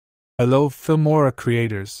Hello Filmora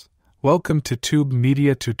creators, welcome to Tube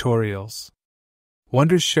Media Tutorials.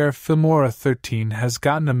 Wondershare Filmora 13 has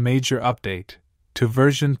gotten a major update to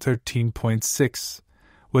version 13.6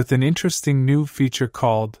 with an interesting new feature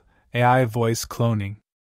called AI voice cloning.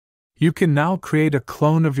 You can now create a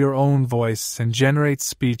clone of your own voice and generate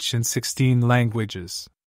speech in 16 languages.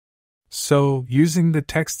 So, using the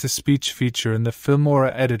text-to-speech feature in the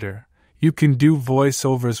Filmora editor, you can do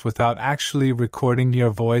voiceovers without actually recording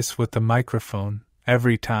your voice with the microphone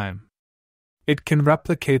every time. It can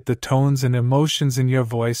replicate the tones and emotions in your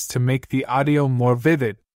voice to make the audio more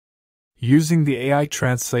vivid. Using the AI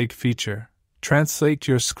Translate feature, translate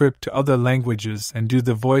your script to other languages and do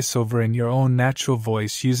the voiceover in your own natural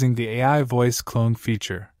voice using the AI voice clone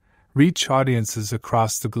feature. Reach audiences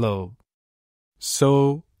across the globe.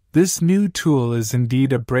 So, this new tool is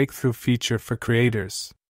indeed a breakthrough feature for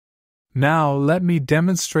creators. Now let me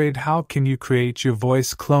demonstrate how can you create your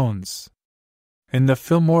voice clones. In the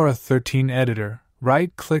Filmora 13 editor,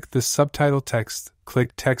 right-click the subtitle text,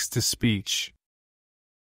 click Text-to-Speech.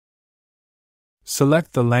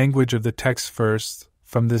 Select the language of the text first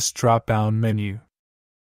from this drop-down menu.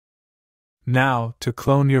 Now, to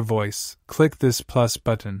clone your voice, click this plus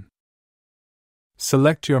button.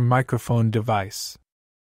 Select your microphone device.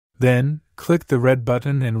 Then, click the red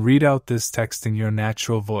button and read out this text in your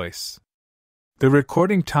natural voice. The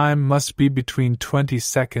recording time must be between 20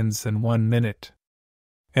 seconds and 1 minute.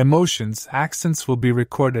 Emotions, accents will be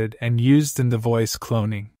recorded and used in the voice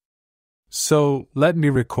cloning. So, let me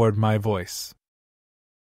record my voice.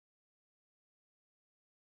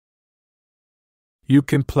 You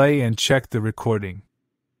can play and check the recording.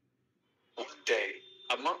 One day,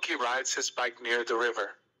 a monkey rides his bike near the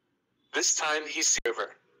river. This time he sees the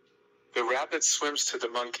river. The rabbit swims to the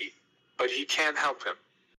monkey, but he can't help him.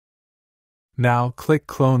 Now click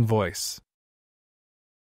Clone Voice.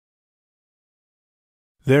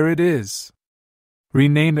 There it is.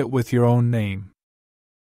 Rename it with your own name.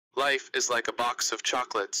 Life is like a box of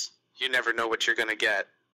chocolates. You never know what you're gonna get.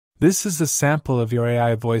 This is a sample of your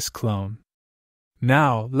AI voice clone.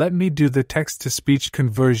 Now let me do the text-to-speech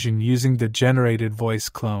conversion using the generated voice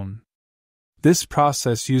clone. This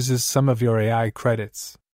process uses some of your AI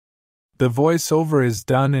credits. The voiceover is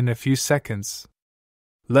done in a few seconds.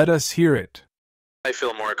 Let us hear it. Hi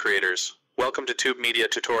Filmora creators, welcome to Tube Media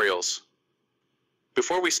Tutorials.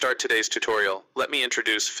 Before we start today's tutorial, let me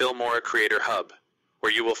introduce Filmora Creator Hub,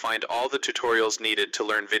 where you will find all the tutorials needed to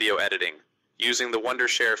learn video editing, using the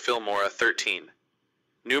Wondershare Filmora 13.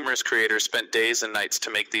 Numerous creators spent days and nights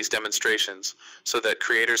to make these demonstrations, so that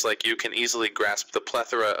creators like you can easily grasp the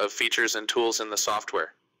plethora of features and tools in the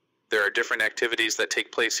software. There are different activities that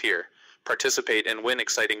take place here. Participate and win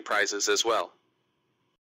exciting prizes as well.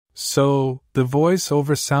 So, the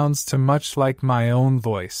voiceover sounds too much like my own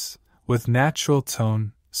voice, with natural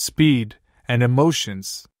tone, speed, and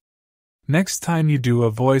emotions. Next time you do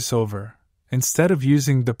a voiceover, instead of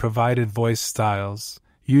using the provided voice styles,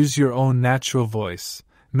 use your own natural voice.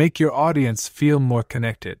 Make your audience feel more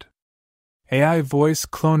connected. AI voice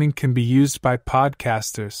cloning can be used by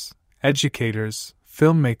podcasters, educators,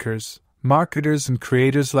 filmmakers, marketers, and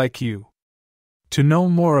creators like you. To know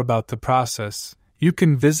more about the process, you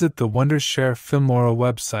can visit the Wondershare Filmora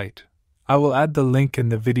website. I will add the link in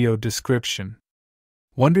the video description.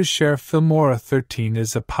 Wondershare Filmora 13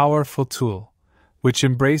 is a powerful tool, which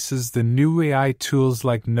embraces the new AI tools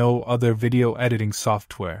like no other video editing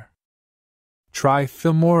software. Try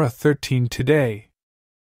Filmora 13 today.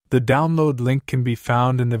 The download link can be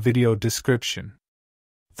found in the video description.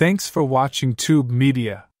 Thanks for watching Tube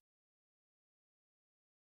Media.